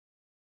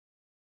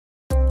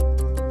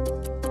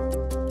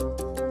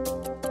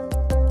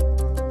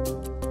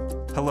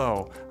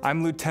Hello,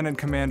 I'm Lieutenant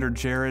Commander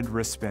Jared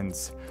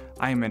Rispens.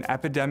 I am an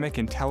Epidemic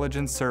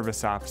Intelligence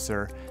Service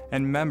Officer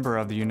and member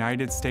of the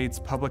United States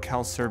Public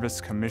Health Service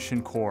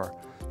Commission Corps,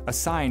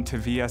 assigned to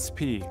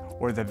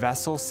VSP, or the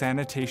Vessel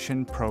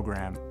Sanitation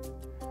Program.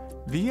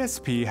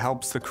 VSP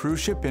helps the cruise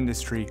ship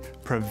industry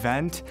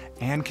prevent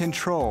and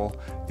control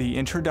the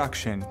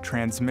introduction,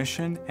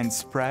 transmission, and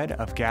spread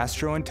of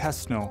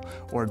gastrointestinal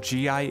or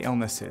GI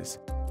illnesses.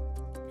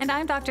 And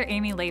I'm Dr.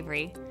 Amy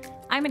Lavery.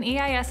 I'm an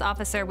EIS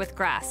officer with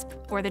GRASP,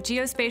 or the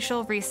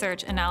Geospatial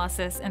Research,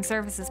 Analysis, and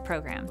Services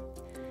Program.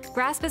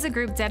 GRASP is a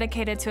group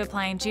dedicated to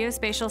applying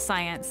geospatial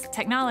science,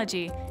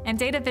 technology, and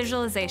data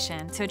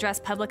visualization to address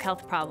public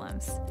health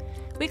problems.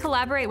 We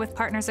collaborate with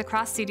partners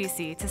across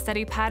CDC to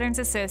study patterns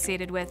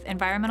associated with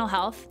environmental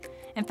health,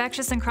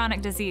 infectious and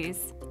chronic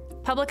disease,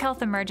 public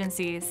health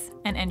emergencies,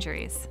 and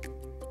injuries.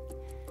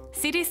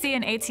 CDC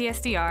and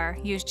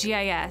ATSDR use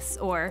GIS,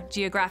 or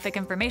Geographic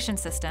Information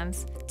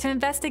Systems, to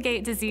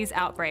investigate disease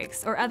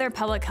outbreaks or other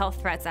public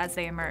health threats as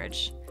they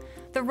emerge.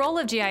 The role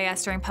of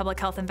GIS during public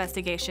health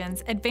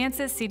investigations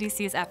advances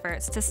CDC's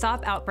efforts to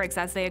stop outbreaks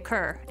as they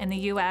occur in the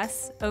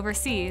US,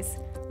 overseas,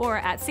 or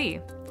at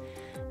sea.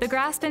 The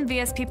GRASP and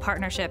VSP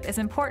partnership is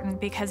important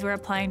because we're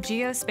applying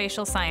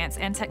geospatial science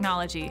and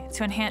technology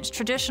to enhance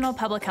traditional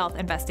public health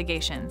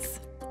investigations.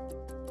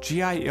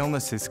 GI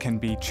illnesses can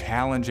be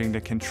challenging to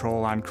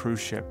control on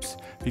cruise ships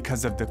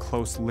because of the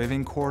close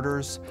living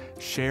quarters,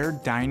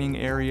 shared dining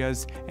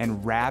areas,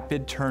 and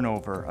rapid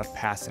turnover of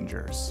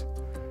passengers.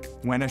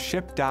 When a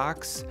ship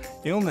docks,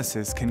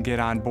 illnesses can get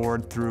on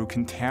board through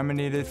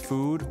contaminated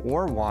food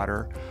or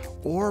water,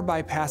 or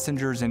by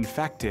passengers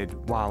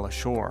infected while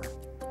ashore.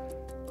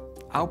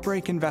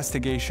 Outbreak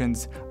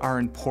investigations are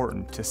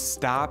important to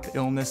stop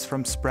illness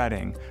from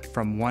spreading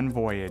from one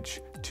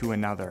voyage to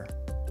another.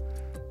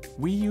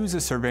 We use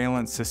a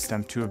surveillance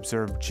system to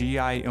observe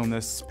GI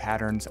illness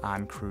patterns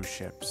on cruise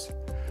ships.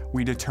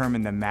 We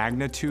determine the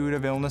magnitude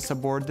of illness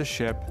aboard the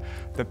ship,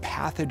 the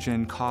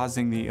pathogen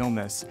causing the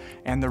illness,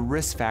 and the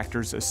risk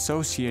factors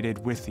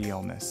associated with the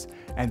illness.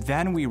 And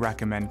then we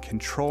recommend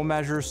control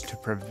measures to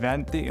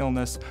prevent the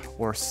illness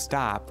or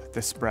stop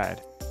the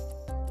spread.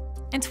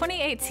 In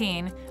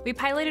 2018, we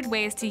piloted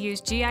ways to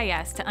use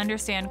GIS to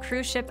understand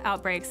cruise ship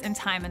outbreaks in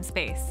time and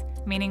space,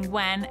 meaning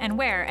when and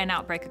where an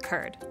outbreak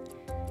occurred.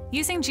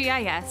 Using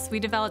GIS,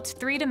 we developed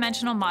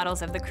three-dimensional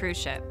models of the cruise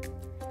ship.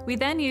 We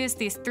then used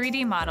these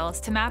 3D models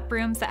to map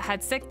rooms that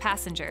had sick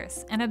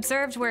passengers and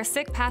observed where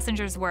sick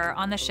passengers were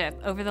on the ship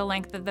over the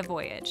length of the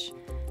voyage.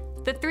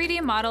 The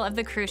 3D model of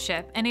the cruise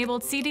ship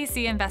enabled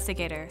CDC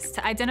investigators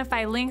to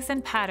identify links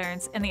and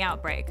patterns in the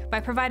outbreak by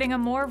providing a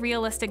more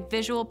realistic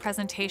visual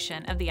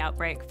presentation of the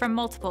outbreak from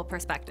multiple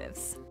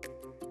perspectives.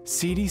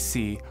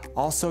 CDC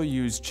also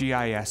used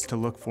GIS to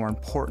look for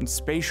important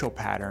spatial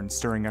patterns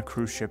during a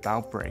cruise ship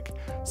outbreak,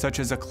 such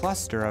as a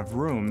cluster of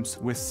rooms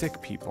with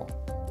sick people.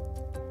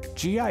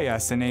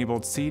 GIS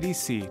enabled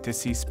CDC to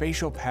see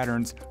spatial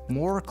patterns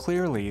more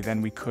clearly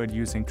than we could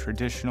using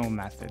traditional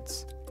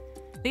methods.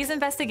 These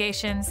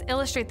investigations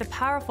illustrate the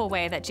powerful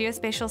way that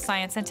geospatial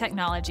science and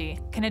technology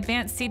can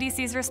advance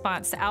CDC's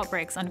response to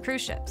outbreaks on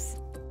cruise ships.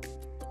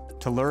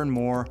 To learn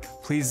more,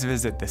 please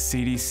visit the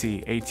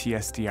CDC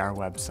ATSDR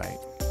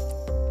website.